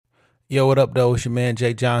Yo, what up, though? It's your man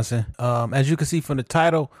Jay Johnson. As you can see from the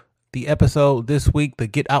title, the episode this week, the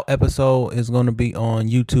Get Out episode, is going to be on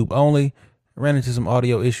YouTube only. Ran into some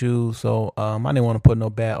audio issues, so I didn't want to put no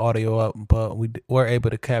bad audio up, but we were able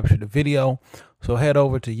to capture the video. So head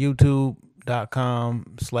over to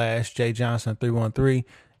youtube.com/jjohnson313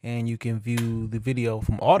 and you can view the video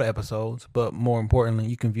from all the episodes, but more importantly,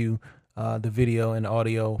 you can view the video and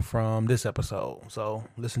audio from this episode. So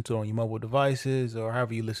listen to it on your mobile devices or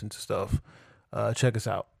however you listen to stuff. Check us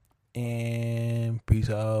out and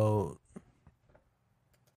peace out.